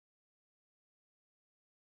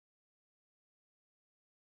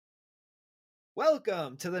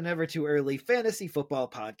Welcome to the Never Too Early Fantasy Football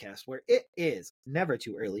Podcast, where it is never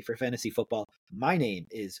too early for fantasy football. My name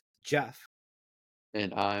is Jeff.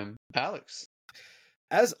 And I'm Alex.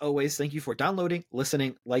 As always, thank you for downloading,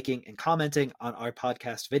 listening, liking, and commenting on our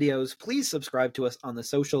podcast videos. Please subscribe to us on the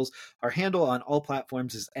socials. Our handle on all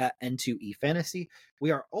platforms is at N2EFantasy. We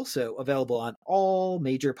are also available on all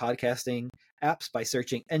major podcasting apps by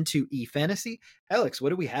searching N2EFantasy. Alex, what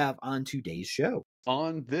do we have on today's show?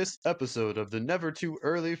 On this episode of the Never Too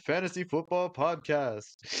Early Fantasy Football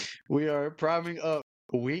Podcast, we are priming up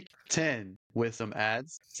Week 10 with some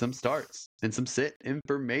ads, some starts, and some sit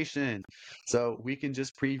information. So we can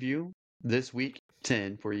just preview this Week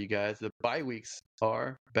 10 for you guys. The bye weeks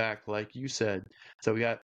are back, like you said. So we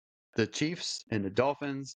got the Chiefs and the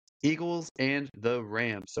Dolphins, Eagles, and the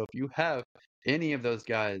Rams. So if you have any of those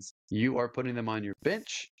guys, you are putting them on your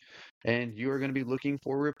bench, and you are going to be looking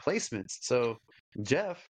for replacements. So,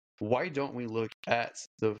 Jeff, why don't we look at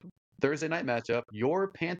the Thursday night matchup, your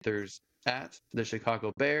Panthers at the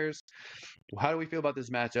Chicago Bears? How do we feel about this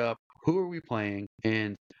matchup? Who are we playing?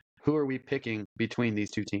 And who are we picking between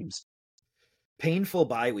these two teams? Painful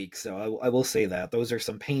bye week, so I will say that those are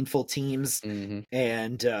some painful teams, and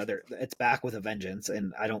it's back with a vengeance,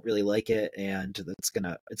 and I don't really like it, and it's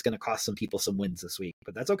gonna cost some people some wins this week,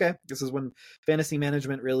 but that's okay. This is when fantasy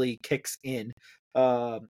management really kicks in.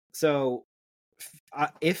 So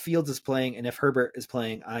if Fields is playing and if Herbert is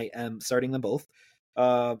playing, I am starting them both.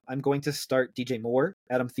 I'm going to start DJ Moore,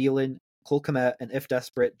 Adam Thielen, Cole Kmet, and if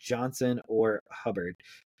desperate, Johnson or Hubbard.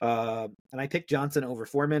 And I picked Johnson over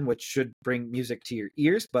Foreman, which should bring music to your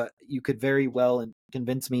ears, but you could very well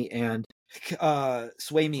convince me and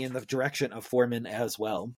sway me in the direction of Foreman as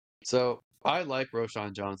well. So I like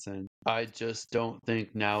Roschon Johnson. I just don't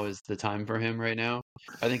think now is the time for him right now.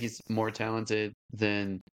 I think he's more talented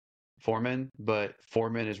than Foreman, but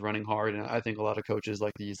Foreman is running hard, and I think a lot of coaches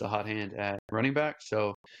like to use the hot hand at running back.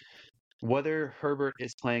 So whether Herbert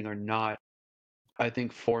is playing or not, I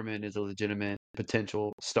think Foreman is a legitimate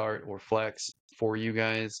potential start or flex for you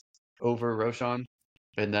guys over Roschon.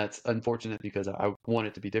 And that's unfortunate because I want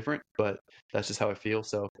it to be different, but that's just how I feel.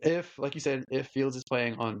 So if, like you said, if Fields is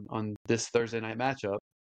playing on this Thursday night matchup,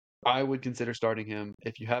 I would consider starting him.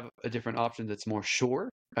 If you have a different option that's more sure,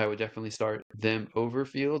 I would definitely start them over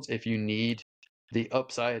Fields. If you need the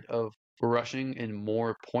upside of rushing and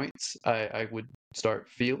more points, I would start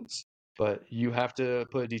Fields. But you have to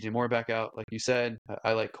put DJ Moore back out, like you said.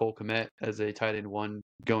 I like Cole Kmet as a tight end one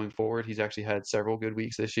going forward. He's actually had several good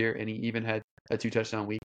weeks this year, and he even had a 2-touchdown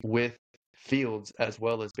week with Fields as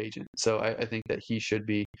well as Bagent. So I think that he should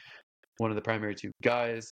be one of the primary two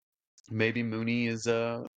guys. Maybe Mooney is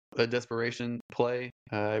a desperation play.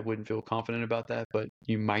 I wouldn't feel confident about that, but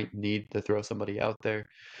you might need to throw somebody out there.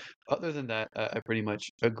 Other than that, I pretty much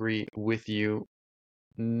agree with you.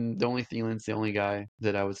 The only Thielen's the only guy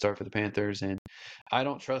that I would start for the Panthers, and I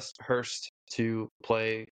don't trust Hurst to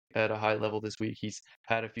play at a high level this week. He's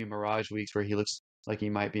had a few mirage weeks where he looks like he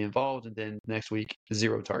might be involved, and then next week,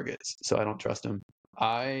 0 targets. So I don't trust him.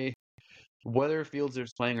 Whether Fields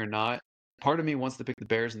is playing or not, part of me wants to pick the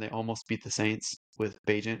Bears, and they almost beat the Saints with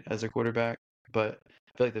Bagent as their quarterback. But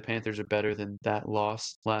I feel like the Panthers are better than that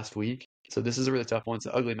loss last week. So this is a really tough one. It's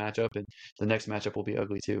an ugly matchup, and the next matchup will be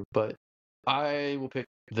ugly too. But I will pick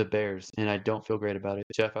the Bears, and I don't feel great about it.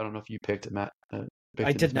 Jeff, I don't know if you picked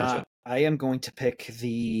I did not. I am going to pick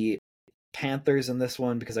the Panthers in this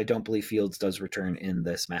one because I don't believe Fields does return in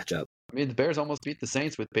this matchup. I mean, the Bears almost beat the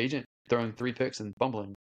Saints with Bagent throwing 3 picks and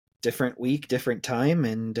fumbling. Different week, different time,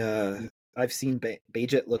 and I've seen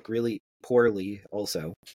Bagent look really poorly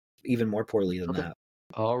also, even more poorly than that.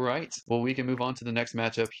 All right. Well, we can move on to the next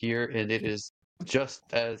matchup here, and it is just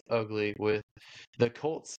as ugly with the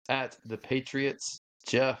Colts at the Patriots.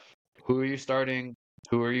 Jeff, who are you starting?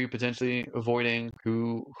 Who are you potentially avoiding?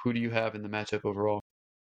 Who do you have in the matchup overall?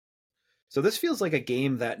 So this feels like a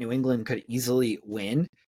game that New England could easily win.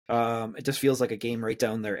 It just feels like a game right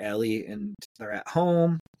down their alley, and they're at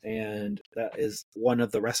home, and that is one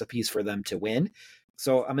of the recipes for them to win.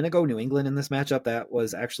 So I'm going to go New England in this matchup. That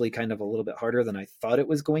was actually kind of a little bit harder than I thought it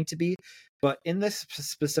was going to be. But in this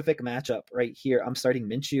specific matchup right here, I'm starting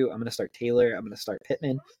Minshew. I'm going to start Taylor. I'm going to start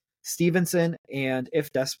Pittman, Stevenson, and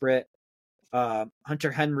if desperate,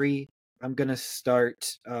 Hunter Henry. I'm going to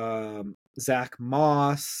start Zach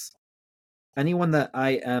Moss. Anyone that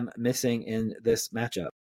I am missing in this matchup?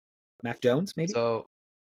 Mac Jones, maybe? So,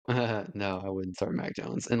 no, I wouldn't start Mac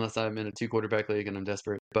Jones unless I'm in a 2-quarterback league and I'm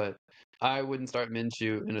desperate. But I wouldn't start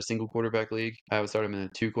Minshew in a single quarterback league. I would start him in a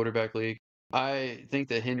 2-quarterback league. I think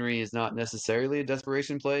that Henry is not necessarily a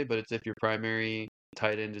desperation play, but it's if your primary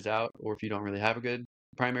tight end is out or if you don't really have a good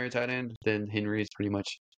primary tight end, then Henry is pretty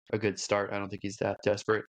much a good start. I don't think he's that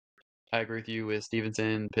desperate. I agree with you with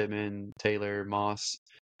Stevenson, Pittman, Taylor, Moss.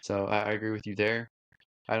 So I agree with you there.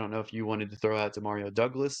 I don't know if you wanted to throw out to Mario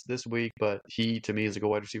Douglas this week, but he to me is like a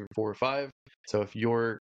wide receiver 4 or 5. So if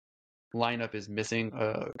your lineup is missing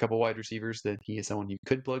a couple wide receivers, then he is someone you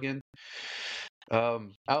could plug in.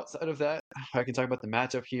 Outside of that, I can talk about the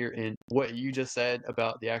matchup here, and what you just said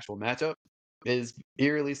about the actual matchup is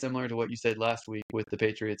eerily similar to what you said last week with the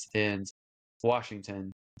Patriots and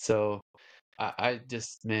Washington. So I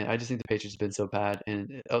just think the Patriots have been so bad,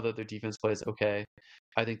 and although their defense plays okay,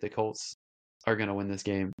 I think the Colts are going to win this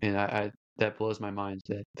game, and I that blows my mind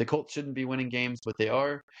that the Colts shouldn't be winning games, but they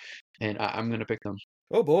are, and I'm going to pick them.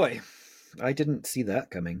 Oh boy, I didn't see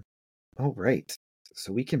that coming. All right.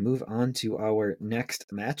 So we can move on to our next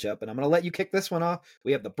matchup, and I'm going to let you kick this one off.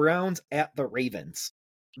 We have the Browns at the Ravens.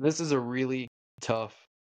 This is a really tough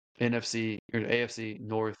NFC or AFC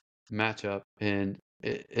North matchup, and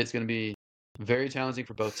it's going to be very challenging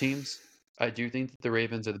for both teams. I do think that the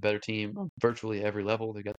Ravens are the better team on virtually every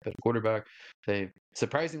level. They got the better quarterback. They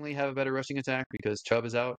surprisingly have a better rushing attack because Chubb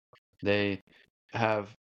is out. They have,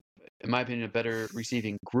 in my opinion, a better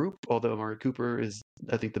receiving group, although Amari Cooper is,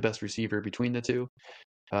 I think, the best receiver between the two.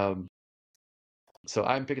 So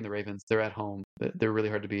I'm picking the Ravens. They're at home. They're really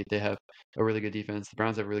hard to beat. They have a really good defense. The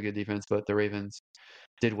Browns have a really good defense, but the Ravens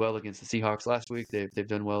did well against the Seahawks last week. They've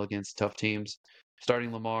done well against tough teams.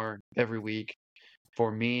 Starting Lamar every week.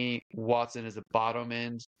 For me, Watson is a bottom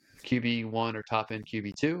end QB1 or top end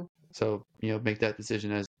QB2. So, make that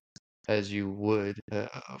decision as you would.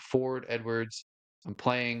 Ford, Edwards, I'm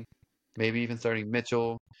playing. Maybe even starting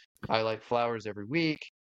Mitchell. I like Flowers every week.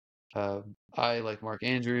 I like Mark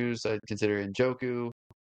Andrews. I'd consider Njoku.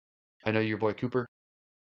 I know your boy Cooper.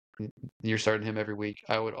 You're starting him every week.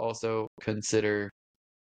 I would also consider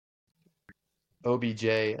OBJ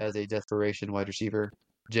as a desperation wide receiver.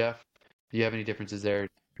 Jeff, do you have any differences there?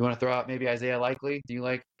 You want to throw out maybe Isaiah Likely? Do you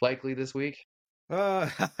like Likely this week? Uh,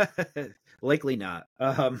 likely not.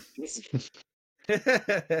 I'm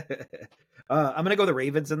gonna go the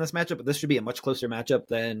Ravens in this matchup, but this should be a much closer matchup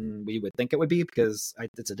than we would think it would be because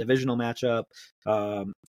it's a divisional matchup,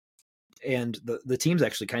 and the teams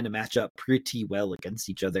actually kind of match up pretty well against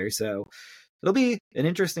each other. So it'll be an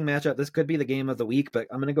interesting matchup. This could be the game of the week, but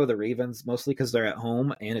I'm gonna go the Ravens mostly because they're at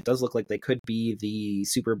home, and it does look like they could be the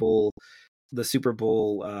Super Bowl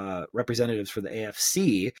representatives for the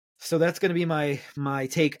AFC. So that's going to be my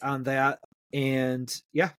take on that. And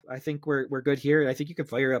yeah, I think we're good here. I think you could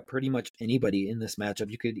fire up pretty much anybody in this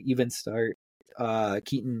matchup. You could even start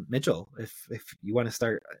Keaton Mitchell if you want to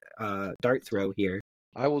start dart throw here.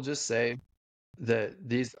 I will just say that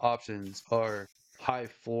these options are high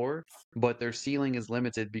floor, but their ceiling is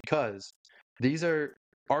limited because these are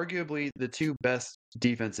arguably the two best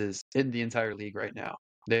defenses in the entire league right now.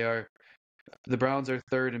 The Browns are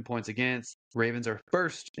third in points against. Ravens are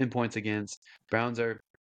first in points against. Browns are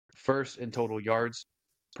first in total yards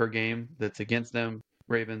per game that's against them.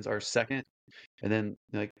 Ravens are second. And then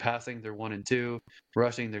passing, they're 1 and 2.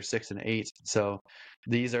 Rushing, they're 6 and 8. So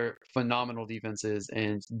these are phenomenal defenses,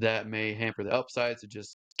 and that may hamper the upside. So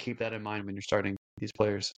just keep that in mind when you're starting these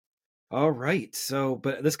players. All right. So,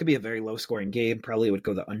 but this could be a very low scoring game. Probably would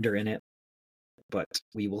go the under in it, but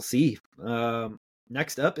we will see.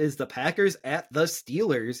 Next up is the Packers at the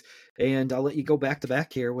Steelers, and I'll let you go back to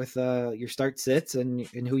back here with your start sits and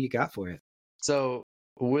who you got for it. So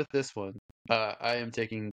with this one, I am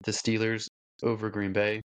taking the Steelers over Green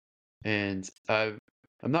Bay, and I'm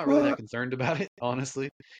not really that concerned about it, honestly.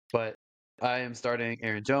 But I am starting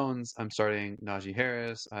Aaron Jones. I'm starting Najee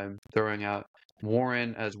Harris. I'm throwing out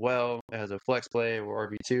Warren as well as a flex play or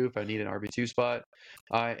RB2 if I need an RB2 spot.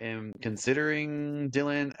 I am considering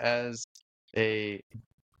Dylan as a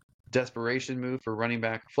desperation move for running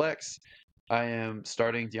back flex. I am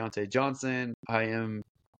starting Deontay Johnson. I am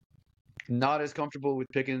not as comfortable with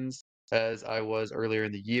Pickens as I was earlier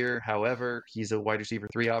in the year. However, he's a wide receiver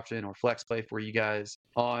 3 option or flex play for you guys.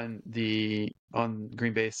 On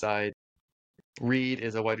Green Bay's side, Reed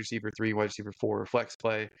is a wide receiver 3, wide receiver 4 flex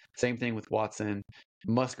play. Same thing with Watson.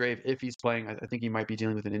 Musgrave, if he's playing, I think he might be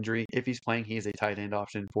dealing with an injury. If he's playing, he is a tight end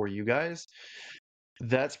option for you guys.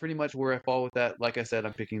 That's pretty much where I fall with that. Like I said,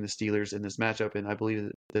 I'm picking the Steelers in this matchup, and I believe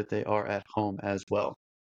that they are at home as well.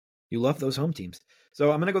 You love those home teams.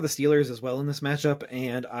 So I'm going to go the Steelers as well in this matchup,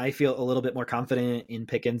 and I feel a little bit more confident in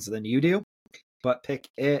Pickens than you do. But pick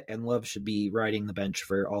it, and Love should be riding the bench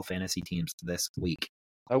for all fantasy teams this week.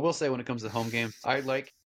 I will say when it comes to home game, I like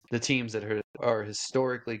the teams that are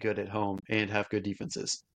historically good at home and have good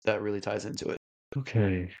defenses. That really ties into it.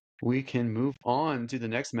 Okay. We can move on to the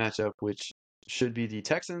next matchup, which should be the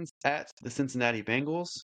Texans at the Cincinnati Bengals.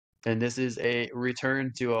 And this is a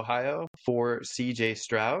return to Ohio for CJ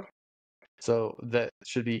Stroud. So that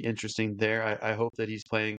should be interesting there. I hope that he's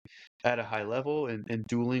playing at a high level and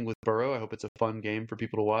dueling with Burrow. I hope it's a fun game for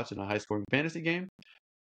people to watch in a high scoring fantasy game.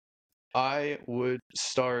 I would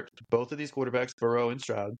start both of these quarterbacks, Burrow and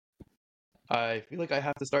Stroud. I feel like I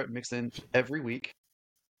have to start mixing every week,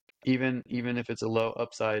 even if it's a low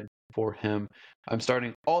upside for him. I'm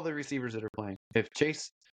starting all the receivers that are playing. If Chase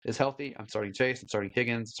is healthy, I'm starting Chase. I'm starting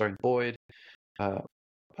Higgins. I'm starting Boyd.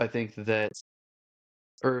 I think that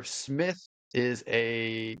Irv Smith is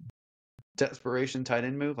a desperation tight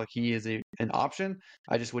end move. Like he is an option.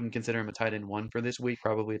 I just wouldn't consider him a tight end 1 for this week.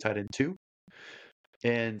 Probably a tight end 2.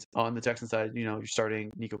 And on the Texan side, you're starting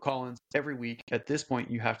Nico Collins every week. At this point,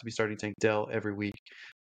 you have to be starting Tank Dell every week.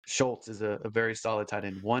 Schultz is a very solid tight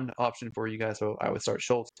end 1 option for you guys. So I would start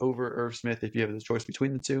Schultz over Irv Smith if you have the choice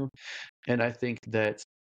between the two. And I think that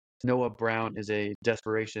Noah Brown is a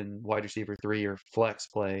desperation wide receiver 3 or flex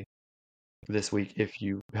play this week if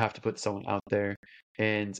you have to put someone out there.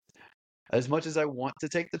 And as much as I want to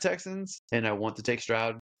take the Texans and I want to take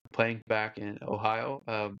Stroud playing back in Ohio,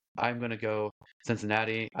 I'm going to go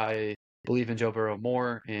Cincinnati. I believe in Joe Burrow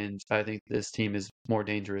more, and I think this team is more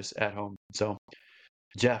dangerous at home. So,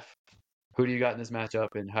 Jeff, who do you got in this matchup,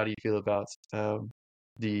 and how do you feel about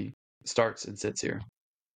the starts and sits here?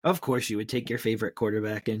 Of course, you would take your favorite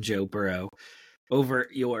quarterback in Joe Burrow over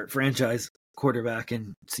your franchise quarterback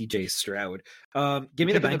in CJ Stroud. Give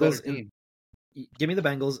me the Bengals. Give me the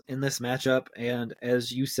Bengals in this matchup, and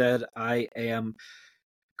as you said, I am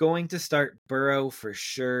going to start Burrow for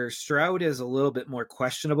sure. Stroud is a little bit more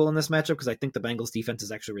questionable in this matchup because I think the Bengals defense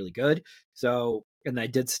is actually really good. So, and I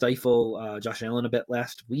did stifle Josh Allen a bit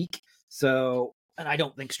last week. So, and I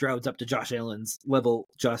don't think Stroud's up to Josh Allen's level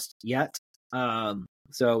just yet.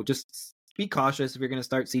 So just be cautious if you're going to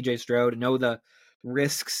start CJ Stroud. Know the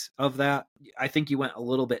risks of that. I think you went a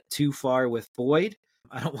little bit too far with Boyd.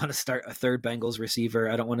 I don't want to start a third Bengals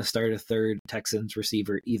receiver. I don't want to start a third Texans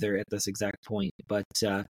receiver either at this exact point. But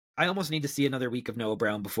I almost need to see another week of Noah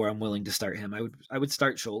Brown before I'm willing to start him. I would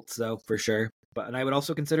start Schultz though for sure. And I would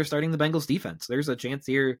also consider starting the Bengals defense. There's a chance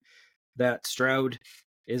here that Stroud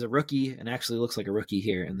is a rookie and actually looks like a rookie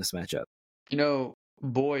here in this matchup.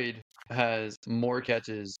 Boyd has more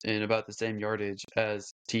catches and about the same yardage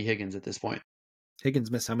as T. Higgins at this point.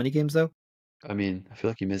 Higgins missed how many games though? I mean, I feel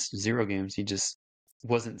like he missed 0 games. He just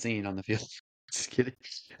wasn't seen on the field. Just kidding.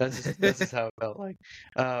 That's just how it felt like.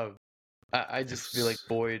 I just feel like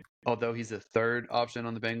Boyd, although he's the third option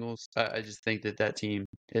on the Bengals, I just think that team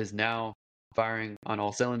is now firing on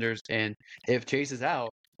all cylinders. And if Chase is out,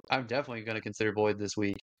 I'm definitely going to consider Boyd this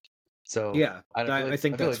week. So yeah, I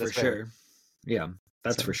think that's for sure. Yeah,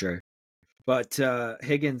 that's for sure. But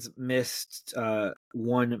Higgins missed 1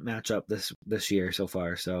 matchup this year so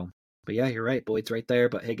far. So, but yeah, you're right. Boyd's right there,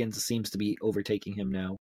 but Higgins seems to be overtaking him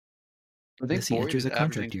now. I think Boyd is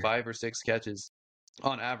averaging 5 or 6 catches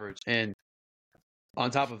on average, and on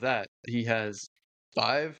top of that, he has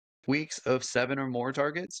 5 weeks of 7 or more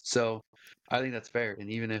targets. So I think that's fair. And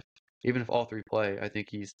even if all 3 play, I think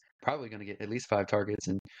he's probably going to get at least 5 targets.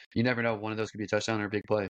 And you never know, one of those could be a touchdown or a big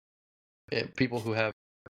play. People who have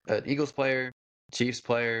an Eagles player, Chiefs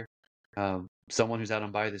player, someone who's out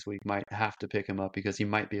on bye this week might have to pick him up because he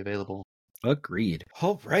might be available. Agreed.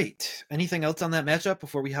 All right. Anything else on that matchup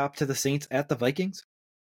before we hop to the Saints at the Vikings?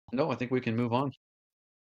 No, I think we can move on.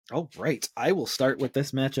 All right. I will start with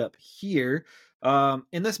this matchup here.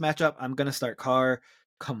 In this matchup, I'm going to start Carr,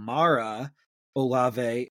 Kamara,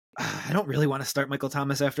 Olave. I don't really want to start Michael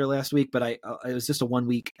Thomas after last week, but it was just a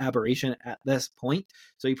 1-week aberration at this point.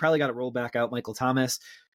 So you probably got to roll back out Michael Thomas.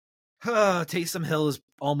 Taysom Hill is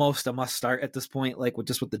almost a must start at this point, like with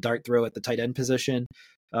the dart throw at the tight end position.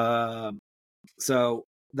 So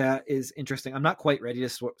that is interesting. I'm not quite ready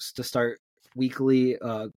to start weekly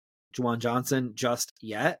Juwan Johnson just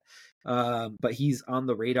yet, but he's on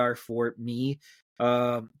the radar for me.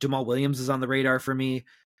 Jamal Williams is on the radar for me.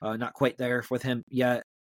 Not quite there with him yet.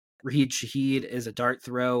 Raheed Shaheed is a dart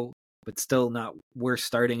throw, but still not worth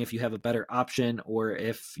starting if you have a better option or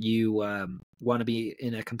if you want to be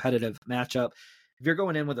in a competitive matchup. If you're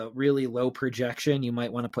going in with a really low projection, you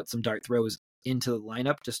might want to put some dart throws into the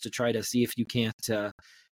lineup just to try to see if you can't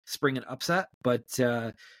spring an upset. But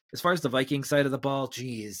as far as the Viking side of the ball,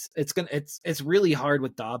 geez, it's really hard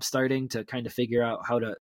with Dobbs starting to kind of figure out how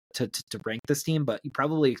to rank this team, but you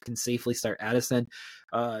probably can safely start Addison.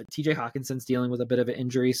 TJ Hawkinson's dealing with a bit of an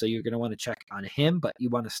injury, so you're going to want to check on him, but you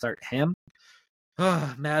want to start him.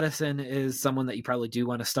 Madison is someone that you probably do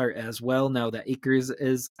want to start as well now that Akers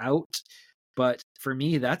is out. But for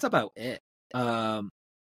me, that's about it. Um,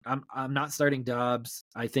 I'm not starting Dobbs.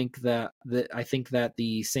 I think that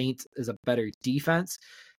the Saints is a better defense,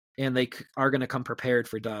 and they are going to come prepared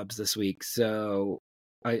for Dobbs this week. So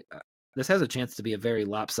this has a chance to be a very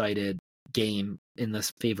lopsided game in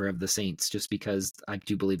this favor of the Saints, just because I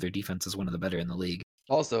do believe their defense is one of the better in the league.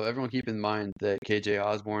 Also, everyone keep in mind that KJ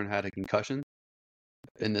Osborne had a concussion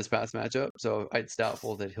in this past matchup, so it's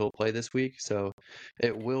doubtful that he'll play this week. So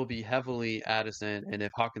it will be heavily Addison, and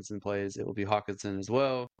if Hawkinson plays, it will be Hawkinson as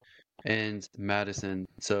well, and Madison.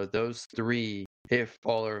 So those three, if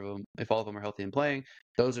all of them are healthy and playing,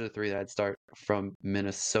 those are the three that I'd start from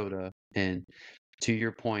Minnesota. And to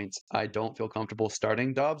your point, I don't feel comfortable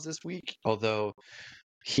starting Dobbs this week, although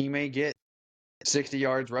he may get 60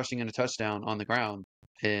 yards rushing and a touchdown on the ground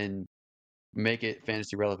and make it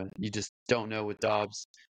fantasy relevant. You just don't know with Dobbs.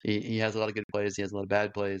 He has a lot of good plays, he has a lot of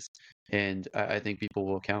bad plays, and I think people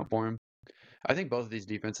will account for him. I think both of these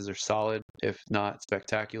defenses are solid, if not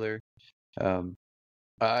spectacular.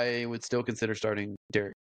 I would still consider starting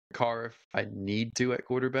Derek Carr if I need to at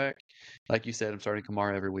quarterback. Like you said, I'm starting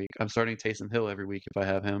Kamara every week. I'm starting Taysom Hill every week if I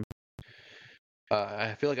have him.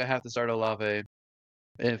 I feel like I have to start Olave.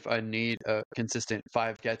 If I need a consistent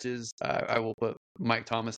 5 catches, I will put Mike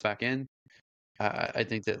Thomas back in. I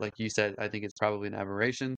think that, like you said, I think it's probably an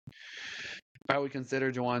aberration. I would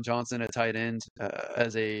consider Juwan Johnson at tight end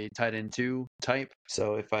as a tight end 2 type.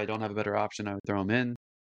 So if I don't have a better option, I would throw him in.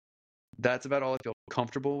 That's about all I feel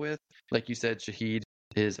comfortable with. Like you said, Shaheed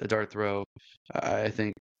is a dart throw. I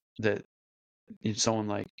think that someone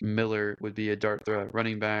like Miller would be a dart throw at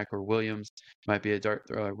running back, or Williams might be a dart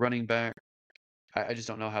throw at running back. I just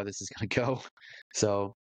don't know how this is going to go.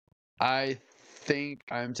 So I think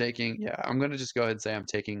I'm going to just go ahead and say I'm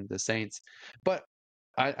taking the Saints. But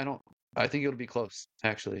I think it'll be close,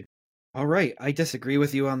 actually. All right, I disagree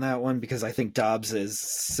with you on that one because I think Dobbs is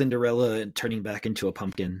Cinderella and turning back into a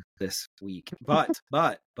pumpkin this week. But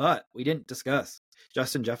we didn't discuss.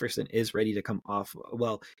 Justin Jefferson is ready to come off.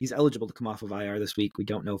 Well, he's eligible to come off of IR this week. We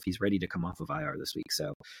don't know if he's ready to come off of IR this week.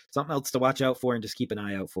 So something else to watch out for and just keep an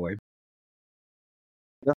eye out for.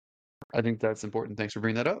 Yeah, I think that's important. Thanks for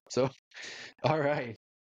bringing that up. So, all right.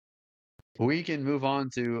 We can move on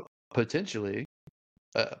to potentially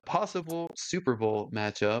a possible Super Bowl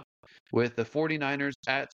matchup with the 49ers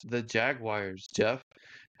at the Jaguars. Jeff,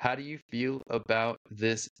 how do you feel about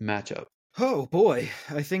this matchup? Oh, boy.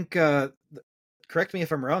 I think, correct me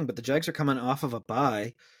if I'm wrong, but the Jags are coming off of a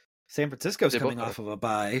bye. San Francisco's coming off of a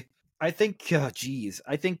bye. I think, I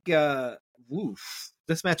think,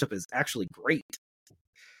 this matchup is actually great.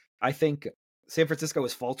 I think San Francisco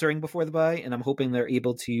was faltering before the bye, and I'm hoping they're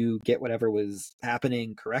able to get whatever was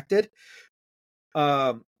happening corrected.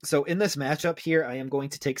 So in this matchup here, I am going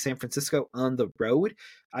to take San Francisco on the road.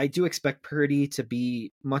 I do expect Purdy to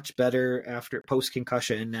be much better after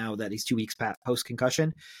post-concussion, now that he's 2 weeks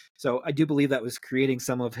post-concussion. So I do believe that was creating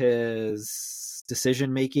some of his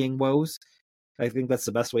decision-making woes. I think that's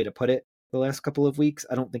the best way to put it the last couple of weeks.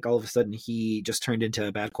 I don't think all of a sudden he just turned into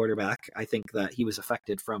a bad quarterback. I think that he was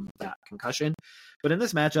affected from that concussion. But in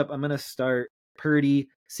this matchup, I'm going to start Purdy,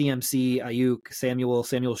 CMC, Ayuk, Samuel.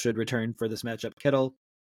 Samuel should return for this matchup. Kittle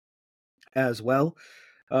as well.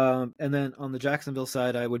 And then on the Jacksonville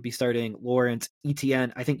side, I would be starting Lawrence,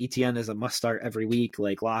 ETN. I think ETN is a must start every week,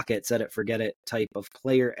 like lock it, set it, forget it type of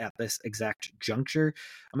player at this exact juncture.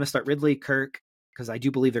 I'm going to start Ridley, Kirk, because I do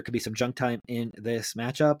believe there could be some junk time in this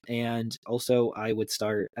matchup. And also, I would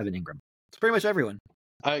start Evan Ingram. It's pretty much everyone.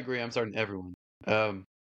 I agree. I'm starting everyone.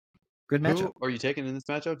 Good matchup. Who are you taking in this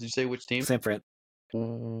matchup? Did you say which team? San Fran.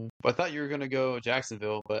 I thought you were gonna go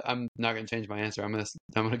Jacksonville, but I'm not gonna change my answer. I'm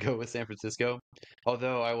gonna go with San Francisco.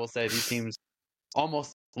 Although I will say these teams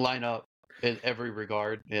almost line up in every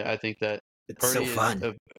regard. Yeah, I think that it's Purdy so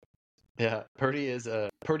fun. Purdy is a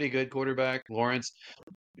pretty good quarterback. Lawrence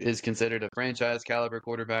is considered a franchise caliber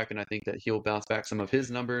quarterback, and I think that he'll bounce back some of his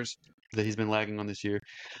numbers that he's been lagging on this year.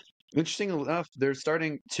 Interesting enough, they're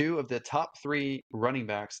starting 2 of the top 3 running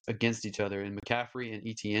backs against each other, in McCaffrey and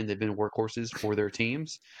ETN. They've been workhorses for their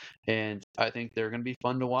teams, and I think they're going to be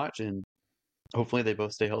fun to watch, and hopefully they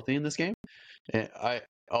both stay healthy in this game. And I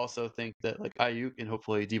also think that, like, Ayuk and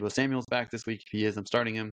hopefully Deebo Samuel's back this week. If he is, I'm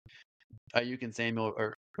starting him. Ayuk and Samuel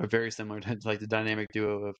are very similar to like the dynamic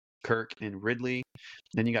duo of Kirk and Ridley.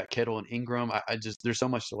 Then you got Kittle and Ingram. I just, there's so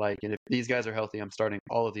much to like. And if these guys are healthy, I'm starting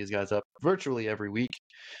all of these guys up virtually every week.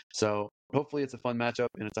 So hopefully it's a fun matchup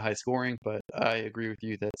and it's a high scoring. But I agree with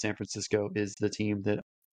you that San Francisco is the team that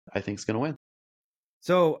I think is going to win.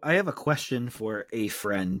 So I have a question for a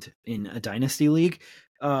friend in a dynasty league.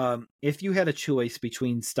 If you had a choice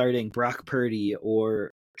between starting Brock Purdy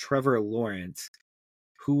or Trevor Lawrence,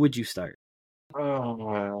 who would you start?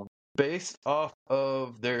 Based off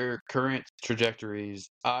of their current trajectories,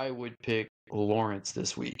 I would pick Lawrence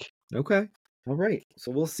this week. Okay. All right.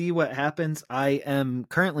 So we'll see what happens. I am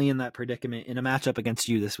currently in that predicament in a matchup against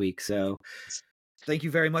you this week. So thank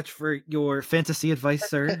you very much for your fantasy advice,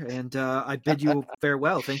 sir. And I bid you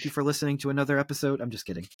farewell. Thank you for listening to another episode. I'm just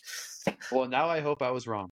kidding. Well, now I hope I was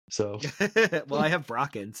wrong. So, well, I have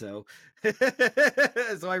Brocken, so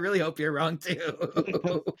so I really hope you're wrong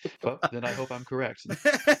too. well, then I hope I'm correct.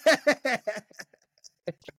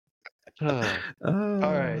 Oh, All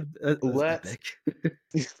right, that's let's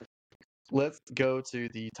epic. let's go to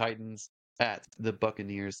the Titans at the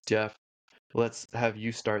Buccaneers. Jeff, let's have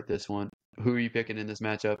you start this one. Who are you picking in this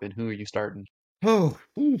matchup, and who are you starting? Oh,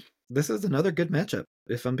 this is another good matchup,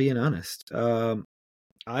 if I'm being honest.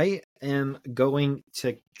 I am going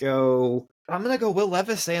to go. I'm going to go Will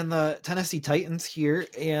Levis and the Tennessee Titans here,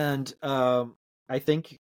 and I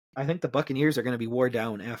think the Buccaneers are going to be wore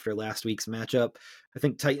down after last week's matchup. I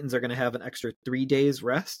think Titans are going to have an extra 3 days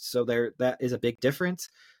rest, so that is a big difference.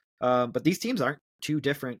 But these teams aren't too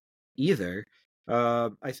different either.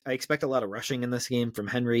 I expect a lot of rushing in this game from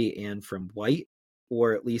Henry and from White,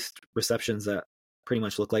 or at least receptions that pretty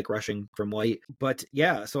much look like rushing from White. But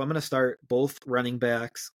yeah, so I'm going to start both running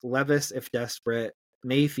backs, Levis if desperate,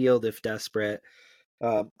 Mayfield if desperate,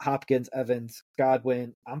 Hopkins, Evans,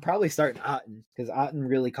 Godwin. I'm probably starting Otten because Otten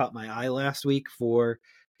really caught my eye last week for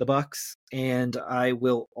the Bucks, and I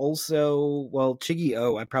will also, well, Chiggy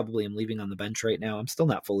O, I probably am leaving on the bench right now. I'm still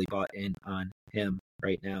not fully bought in on him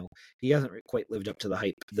right now. He hasn't quite lived up to the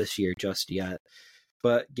hype this year just yet.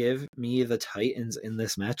 But give me the Titans in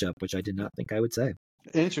this matchup, which I did not think I would say.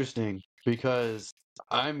 Interesting, because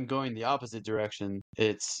I'm going the opposite direction.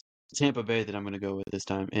 It's Tampa Bay that I'm going to go with this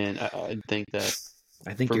time, and I think that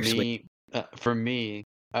I think for you're sweet. me,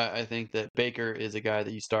 I think that Baker is a guy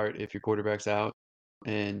that you start if your quarterback's out,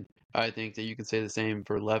 and I think that you can say the same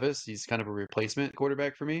for Levis. He's kind of a replacement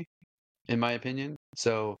quarterback for me, in my opinion.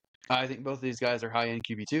 So I think both of these guys are high-end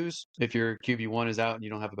QB2s. If your QB1 is out and you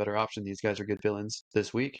don't have a better option, these guys are good fill-ins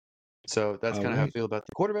this week. So that's All kind of how I right. feel about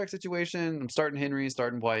the quarterback situation. I'm starting Henry,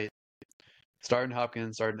 starting White, starting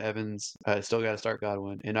Hopkins, starting Evans. I still got to start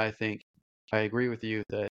Godwin. And I think I agree with you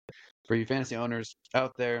that for you fantasy owners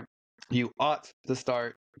out there, you ought to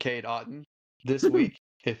start Cade Otton this week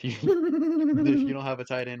if you don't have a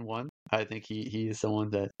tight end one. I think he is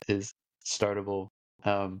someone that is startable.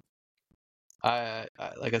 I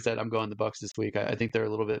like I said, I'm going the Bucks this week. I think they're a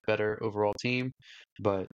little bit better overall team,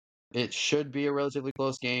 but it should be a relatively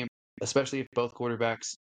close game, especially if both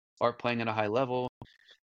quarterbacks are playing at a high level.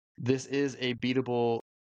 This is a beatable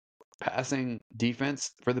passing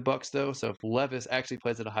defense for the Bucks, though. So if Levis actually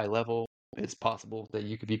plays at a high level, it's possible that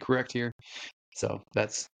you could be correct here. So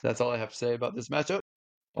that's all I have to say about this matchup.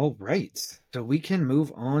 All right. So we can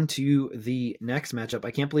move on to the next matchup.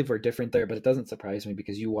 I can't believe we're different there, but it doesn't surprise me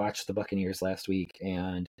because you watched the Buccaneers last week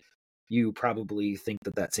and you probably think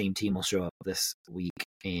that same team will show up this week,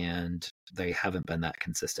 and they haven't been that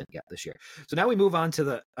consistent yet this year. So now we move on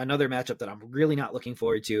to another matchup that I'm really not looking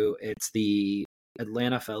forward to. It's the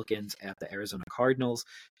Atlanta Falcons at the Arizona Cardinals.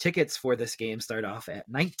 Tickets for this game start off at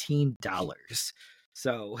 $19.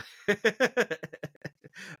 So,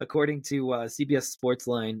 according to CBS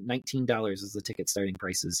Sportsline, $19 is the ticket starting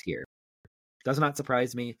prices here. Does not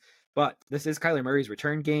surprise me, but this is Kyler Murray's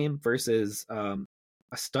return game versus a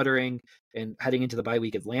stuttering and heading into the bye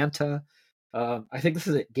week Atlanta. I think this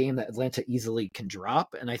is a game that Atlanta easily can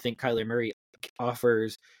drop, and I think Kyler Murray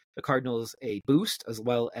offers the Cardinals a boost, as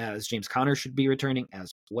well as James Conner should be returning as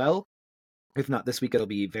well. If not this week, it'll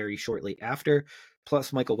be very shortly after.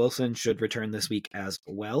 Plus, Michael Wilson should return this week as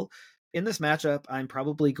well. In this matchup, I'm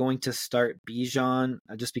probably going to start Bijan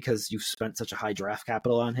just because you've spent such a high draft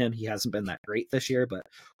capital on him. He hasn't been that great this year, but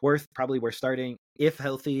probably worth starting. If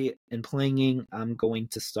healthy and playing, I'm going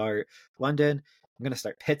to start London. I'm going to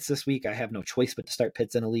start Pitts this week. I have no choice but to start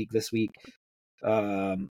Pitts in a league this week.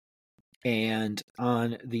 And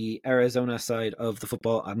on the Arizona side of the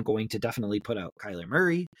football, I'm going to definitely put out Kyler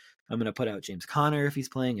Murray. I'm going to put out James Conner if he's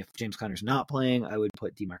playing. If James Conner's not playing, I would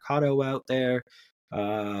put DeMarcado out there.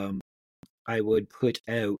 I would put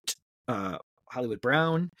out Hollywood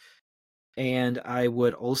Brown. And I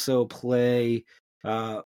would also play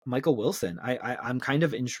Michael Wilson. I'm kind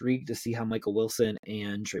of intrigued to see how Michael Wilson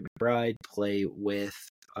and Trey McBride play with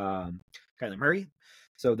Kyler Murray.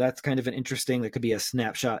 So that's kind of an interesting, that could be a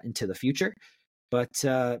snapshot into the future. But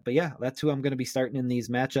yeah, that's who I'm going to be starting in these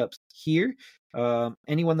matchups here.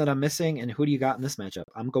 Anyone that I'm missing, and who do you got in this matchup?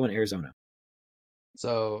 I'm going Arizona.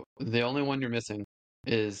 So the only one you're missing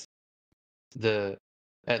is the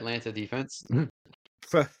Atlanta defense.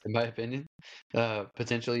 in my opinion.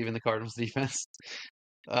 Potentially even the Cardinals defense.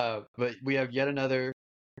 But we have yet another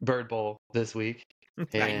Bird Bowl this week, I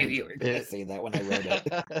knew and you were going to it. say that when I wrote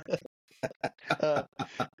it.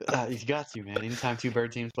 uh, you got to, man. Anytime two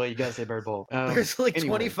bird teams play, you got to say Bird Bowl. There's like Anyway,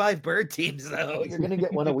 25 bird teams, though. You're going to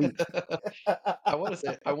get one a week. I want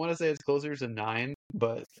to say it's closer to 9,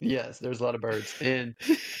 but yes, there's a lot of birds. And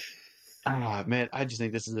man, I just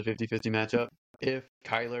think this is a 50-50 matchup. If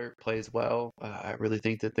Kyler plays well, I really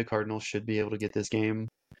think that the Cardinals should be able to get this game.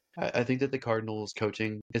 I think that the Cardinals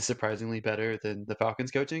coaching is surprisingly better than the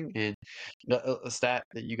Falcons coaching. And a stat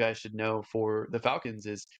that you guys should know for the Falcons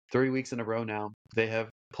is 3 weeks in a row now, they have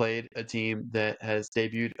played a team that has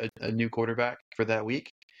debuted a new quarterback for that week,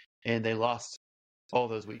 and they lost all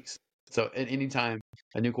those weeks. So at any time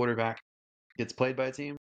a new quarterback gets played by a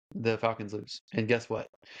team, the Falcons lose. And guess what?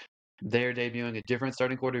 They're debuting a different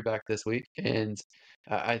starting quarterback this week, and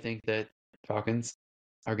I think that Falcons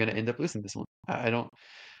are going to end up losing this one. I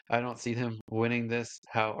don't see them winning this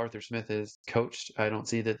how Arthur Smith is coached. I don't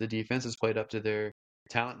see that the defense has played up to their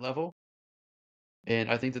talent level, and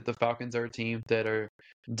I think that the Falcons are a team that are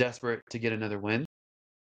desperate to get another win.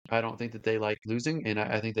 I don't think that they like losing, and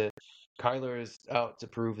I think that Kyler is out to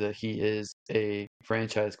prove that he is a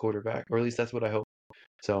franchise quarterback, or at least that's what I hope.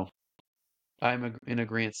 So I'm in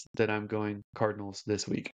agreement that I'm going Cardinals this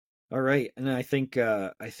week. All right, and I think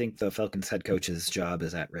the Falcons head coach's job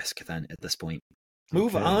is at risk then at this point.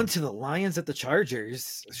 Move on to the Lions at the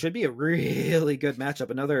Chargers. Should be a really good matchup.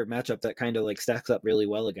 Another matchup that kind of like stacks up really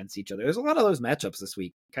well against each other. There's a lot of those matchups this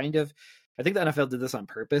week. Kind of, I think the NFL did this on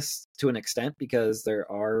purpose to an extent because there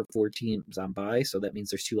are 4 teams on bye, so that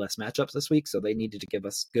means there's 2 less matchups this week. So they needed to give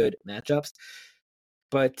us good matchups.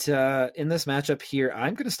 But in this matchup here,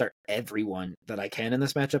 I'm going to start everyone that I can in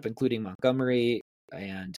this matchup, including Montgomery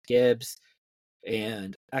and Gibbs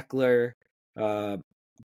and Eckler.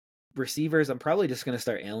 Receivers, I'm probably just going to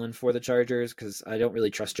start Allen for the Chargers because I don't really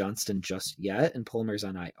trust Johnston just yet, and Palmer's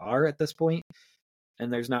on IR at this point,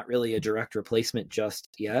 and there's not really a direct replacement just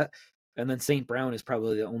yet. And then St. Brown is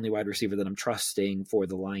probably the only wide receiver that I'm trusting for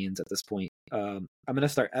the Lions at this point. I'm going to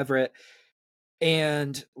start Everett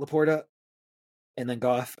and Laporta, and then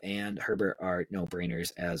Goff and Herbert are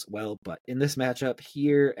no-brainers as well. But in this matchup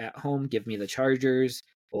here at home, give me the Chargers.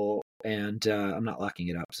 And I'm not locking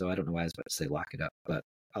it up, so I don't know why I was about to say lock it up, but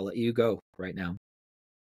I'll let you go right now.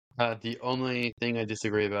 The only thing I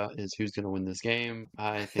disagree about is who's going to win this game.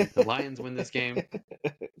 I think the Lions win this game.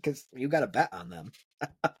 Because you got a bet on them.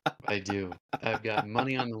 I do. I've got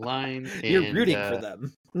money on the line. You're rooting for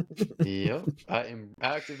them. Yep. I am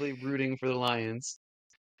actively rooting for the Lions.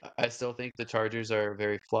 I still think the Chargers are a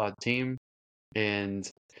very flawed team, and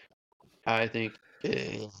I think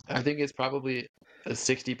it's probably a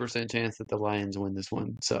 60% chance that the Lions win this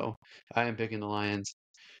one. So I am picking the Lions.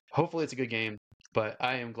 Hopefully it's a good game, but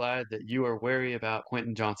I am glad that you are wary about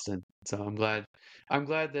Quentin Johnston. So I'm glad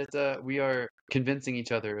that we are convincing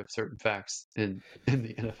each other of certain facts in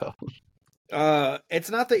the NFL. It's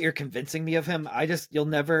not that you're convincing me of him.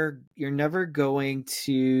 You're never going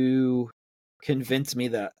to convince me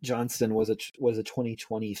that Johnston was a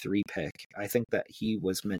 2023 pick. I think that he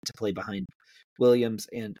was meant to play behind Williams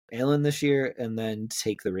and Allen this year and then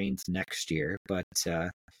take the reins next year. But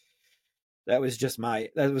that was just my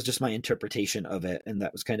interpretation of it, and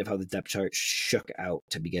that was kind of how the depth chart shook out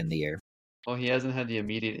to begin the year. Well, he hasn't had the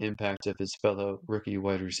immediate impact of his fellow rookie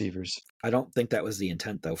wide receivers. I don't think that was the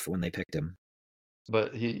intent, though, for when they picked him.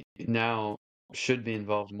 But he now should be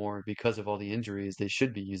involved more because of all the injuries. They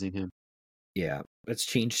should be using him. Yeah, it's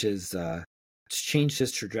changed his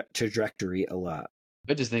trajectory a lot.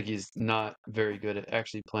 I just think he's not very good at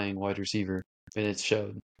actually playing wide receiver, and it's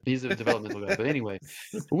showed. He's a developmental guy. But anyway,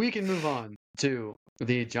 we can move on to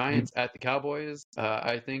the Giants at the Cowboys.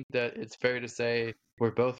 I think that it's fair to say we're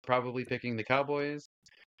both probably picking the Cowboys.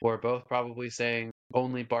 We're both probably saying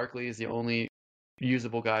only Barkley is the only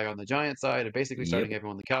usable guy on the Giants side, and basically starting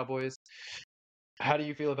everyone on the Cowboys. How do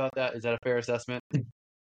you feel about that? Is that a fair assessment?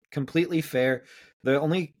 Completely fair. The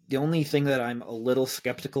only thing that I'm a little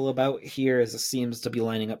skeptical about here is it seems to be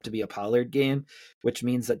lining up to be a Pollard game, which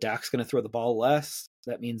means that Dak's going to throw the ball less.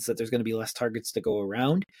 That means that there's going to be less targets to go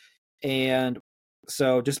around. And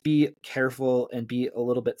so just be careful and be a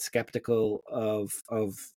little bit skeptical of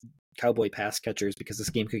Cowboy pass catchers because this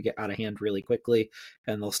game could get out of hand really quickly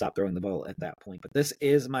and they'll stop throwing the ball at that point. But this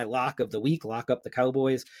is my lock of the week. Lock up the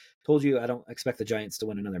Cowboys. Told you I don't expect the Giants to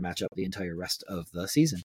win another matchup the entire rest of the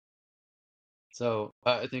season. So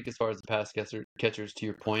I think as far as the pass catchers, to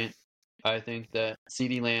your point, I think that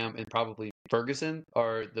CeeDee Lamb and probably Ferguson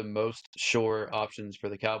are the most sure options for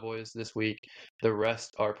the Cowboys this week. The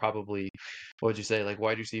rest are probably, what would you say, like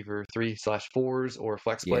wide receiver 3/4s or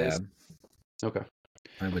flex Yeah, plays? Okay.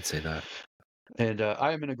 I would say that. And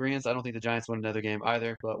I am in agreement. I don't think the Giants win another game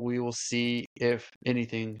either, but we will see if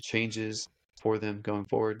anything changes for them going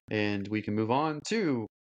forward. And we can move on to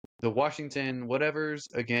the Washington whatevers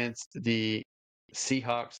against the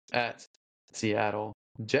Seahawks at Seattle.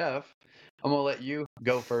 Jeff, I'm going to let you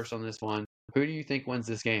go first on this one. Who do you think wins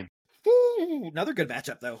this game? Ooh, another good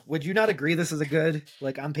matchup, though. Would you not agree this is a good,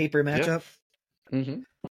 like, on paper Yeah. matchup? Mm-hmm.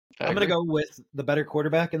 I'm going to go with the better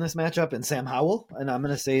quarterback in this matchup and Sam Howell, and I'm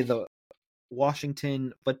going to say the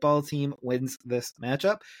Washington football team wins this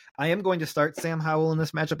matchup. I am going to start Sam Howell in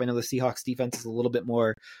this matchup. I know the Seahawks defense is a little bit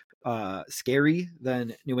more scary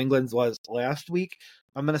than New England's was last week.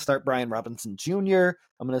 I'm going to start Brian Robinson Jr.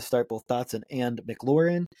 I'm going to start both Dotson and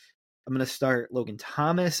McLaurin. I'm going to start Logan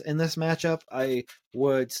Thomas in this matchup. I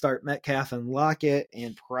would start Metcalf and Lockett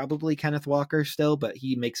and probably Kenneth Walker still, but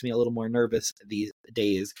he makes me a little more nervous these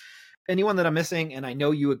days. Anyone that I'm missing, and I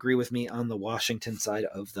know you agree with me on the Washington side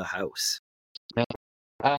of the house.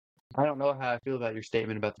 I, I don't know how I feel about your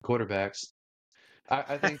statement about the quarterbacks.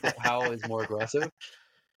 I think that Howell is more aggressive,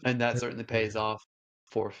 and that certainly pays off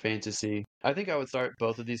for fantasy. I think I would start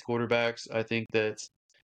both of these quarterbacks. I think that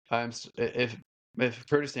if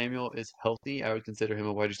Curtis Samuel is healthy, I would consider him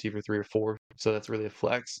a wide receiver 3 or 4. So that's really a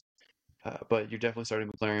flex. But you're definitely starting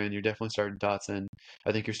McLaren. You're definitely starting Dotson.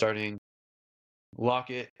 I think you're starting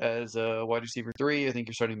Lockett as a wide receiver 3. I think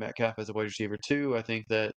you're starting Metcalf as a wide receiver 2. I think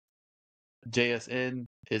that JSN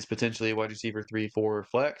is potentially a wide receiver 3, 4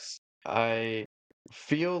 flex. I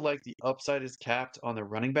feel like the upside is capped on the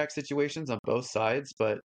running back situations on both sides,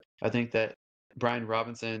 but I think that Brian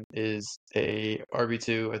Robinson is a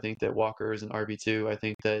RB2. I think that Walker is an RB2. I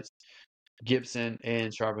think that Gibson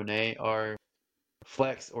and Charbonnet are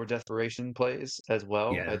flex or desperation plays as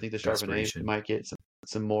well. I Yeah, think that Charbonnet desperation. might get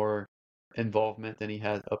some more involvement than he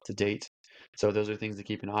has up to date. So those are things to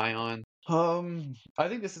keep an eye on. I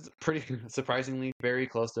think this is pretty surprisingly very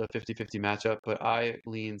close to a 50-50 matchup, but I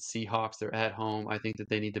lean Seahawks. They're at home. I think that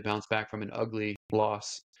they need to bounce back from an ugly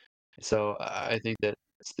loss. So I think that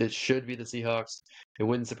it should be the Seahawks. It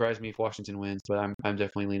wouldn't surprise me if Washington wins, but I'm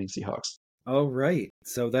definitely leaning Seahawks. All right.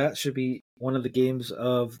 So that should be one of the games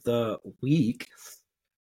of the week.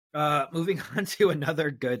 Moving on to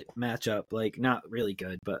another good matchup, like not really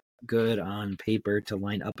good, but good on paper to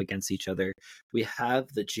line up against each other. We have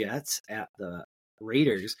the Jets at the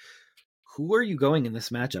Raiders. Who are you going in this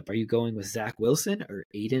matchup? Are you going with Zach Wilson or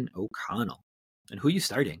Aiden O'Connell? And who are you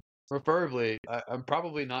starting? Preferably, I'm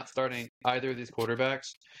probably not starting either of these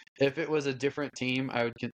quarterbacks. If it was a different team,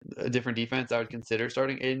 a different defense, I would consider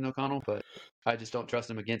starting Aiden O'Connell, but I just don't trust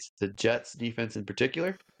him against the Jets defense in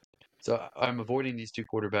particular. So I'm avoiding these two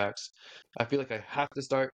quarterbacks. I feel like I have to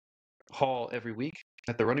start Hall every week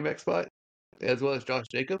at the running back spot, as well as Josh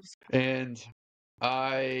Jacobs. And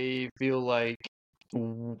I feel like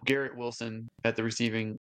Garrett Wilson at the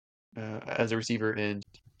receiving as a receiver and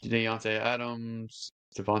Devontae Adams,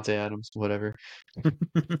 whatever.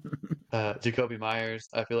 Jacoby Myers.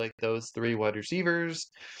 I feel like those 3 wide receivers,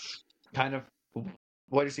 kind of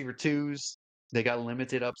wide receiver 2s, they got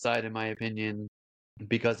limited upside in my opinion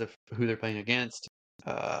because of who they're playing against.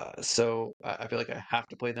 So I feel like I have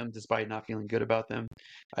to play them despite not feeling good about them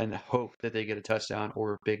and hope that they get a touchdown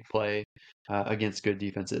or a big play against good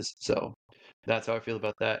defenses. So that's how I feel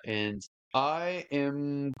about that. And I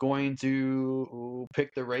am going to pick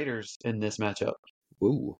the Raiders in this matchup.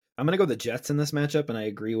 Ooh. I'm going to go the Jets in this matchup, and I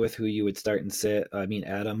agree with who you would start and sit. I mean,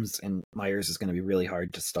 Adams and Myers is going to be really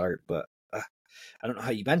hard to start, but I don't know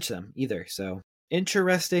how you bench them either. So,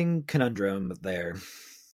 interesting conundrum there.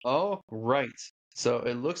 All right. So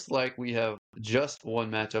it looks like we have just one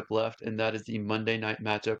matchup left, and that is the Monday night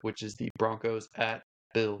matchup, which is the Broncos at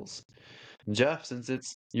Bills. Jeff, since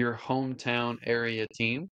it's your hometown area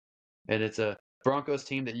team, and it's a Broncos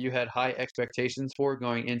team that you had high expectations for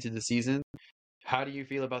going into the season, how do you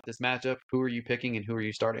feel about this matchup? Who are you picking and who are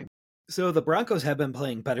you starting? So the Broncos have been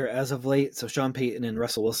playing better as of late. So Sean Payton and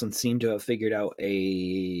Russell Wilson seem to have figured out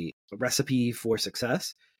a recipe for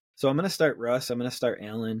success. So I'm going to start Russ. I'm going to start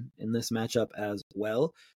Allen in this matchup as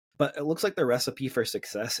well. But it looks like the recipe for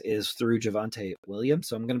success is through Javonte Williams.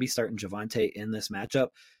 So I'm going to be starting Javonte in this matchup.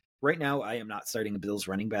 Right now, I am not starting a Bills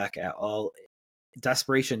running back at all.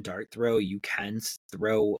 Desperation dart throw, you can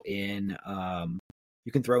throw in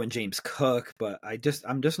James Cook, but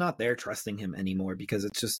I'm just not there trusting him anymore because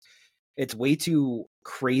it's way too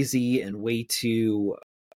crazy and way too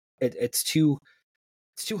it's too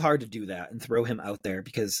it's too hard to do that and throw him out there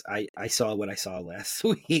because I saw what I saw last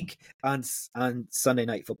week on Sunday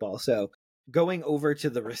Night Football. So going over to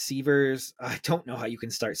the receivers, I don't know how you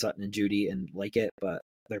can start Sutton and Judy and like it, but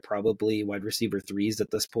they're probably wide receiver 3s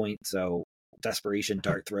at this point. So desperation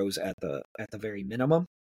dart throws at the very minimum.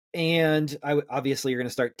 And obviously you're going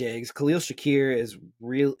to start Diggs. Khalil Shakir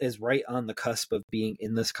is right on the cusp of being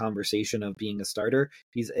in this conversation of being a starter.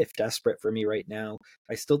 He's if desperate for me right now.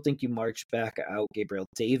 I still think you march back out Gabriel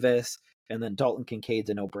Davis, and then Dalton Kincaid's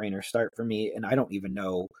a no-brainer start for me. And I don't even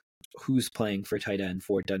know who's playing for tight end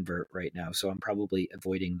for Denver right now, so I'm probably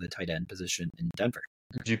avoiding the tight end position in Denver.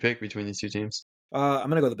 Who'd you pick between these two teams? I'm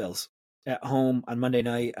going to go the Bills. At home on Monday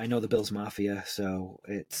night, I know the Bills Mafia, so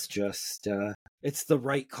it's just it's the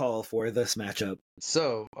right call for this matchup.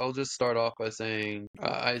 So I'll just start off by saying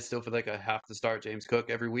I still feel like I have to start James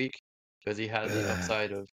Cook every week because he has the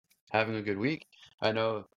upside of having a good week. I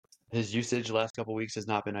know his usage the last couple weeks has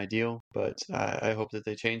not been ideal, but I hope that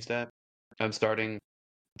they change that. I'm starting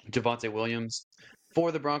Javonte Williams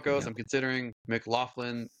for the Broncos. I'm considering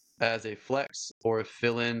McLaughlin as a flex or a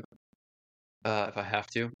fill-in if I have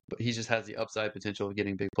to, but he just has the upside potential of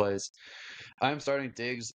getting big plays. I'm starting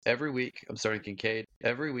Diggs every week. I'm starting Kincaid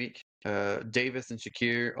every week. Davis and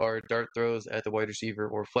Shakir are dart throws at the wide receiver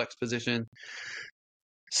or flex position.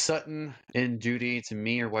 Sutton and Judy, to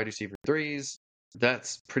me, are wide receiver 3s.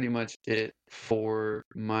 That's pretty much it for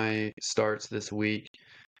my starts this week.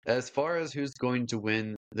 As far as who's going to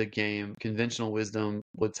win the game, conventional wisdom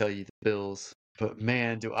would tell you the Bills. But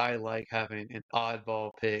man, do I like having an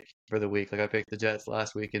oddball pick for the week. Like I picked the Jets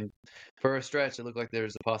last week, and for a stretch, it looked like there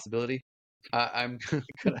was a possibility. I'm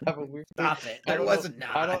gonna have a weird week. Stop it! There was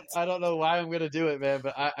not. I don't know why I'm gonna do it, man.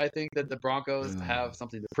 But I think that the Broncos have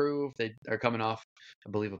something to prove. They are coming off, I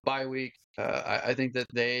believe, a bye week. I think that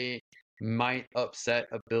they might upset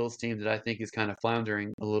a Bills team that I think is kind of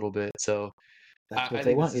floundering a little bit. So that's what I they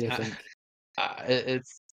think want this you is to kind think.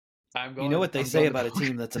 it's. I'm going. You know what they I'm say going about a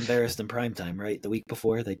team that's embarrassed in primetime, right? The week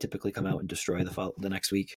before, they typically come out and destroy the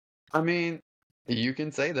next week. I mean, you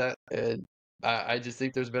can say that, and I just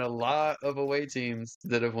think there's been a lot of away teams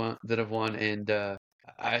that have won, and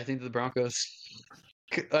I think the Broncos.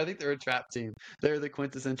 I think they're a trap team. They're the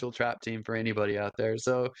quintessential trap team for anybody out there.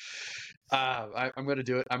 So, I'm going to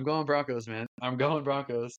do it. I'm going Broncos, man. I'm going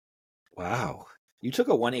Broncos. Wow. You took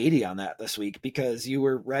a 180 on that this week because you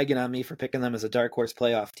were ragging on me for picking them as a dark horse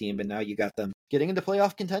playoff team, but now you got them getting into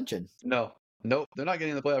playoff contention. Nope, they're not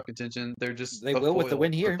getting the playoff contention. They're just They a will with the foil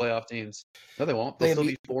win for here. playoff teams. No, they won't. They'll still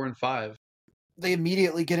be 4-5. They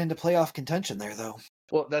immediately get into playoff contention there, though.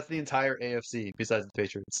 Well, that's the entire AFC besides the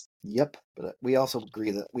Patriots. Yep, but we also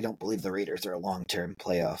agree that we don't believe the Raiders are a long-term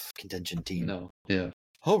playoff contention team. No, yeah.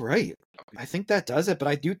 All right. I think that does it, but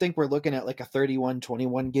I do think we're looking at like a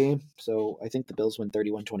 31-21 game. So I think the Bills win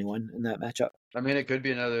 31-21 in that matchup. I mean, it could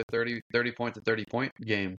be another 30 point to 30 point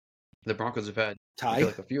game. The Broncos have had, tie? I feel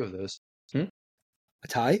like, a few of those. A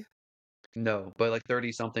tie? No, but like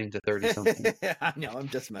 30 something to 30 something. I know, I'm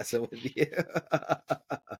just messing with you.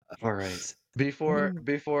 All right.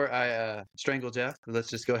 Before I strangle Jeff, let's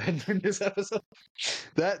just go ahead and end this episode.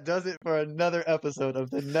 That does it for another episode of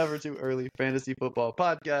the Never Too Early Fantasy Football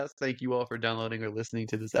Podcast. Thank you all for downloading or listening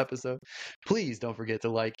to this episode. Please don't forget to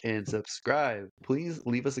like and subscribe. Please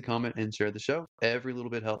leave us a comment and share the show. Every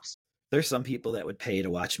little bit helps. There's some people that would pay to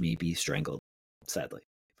watch me be strangled, sadly.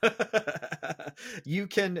 You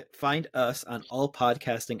can find us on all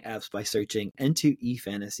podcasting apps by searching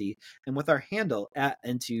N2EFantasy and with our handle at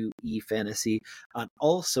N2EFantasy on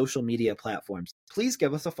all social media platforms. Please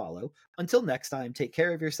give us a follow. Until next time, take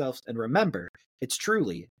care of yourselves and remember, it's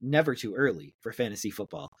truly never too early for fantasy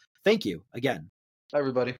football. Thank you again. Bye,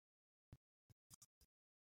 everybody.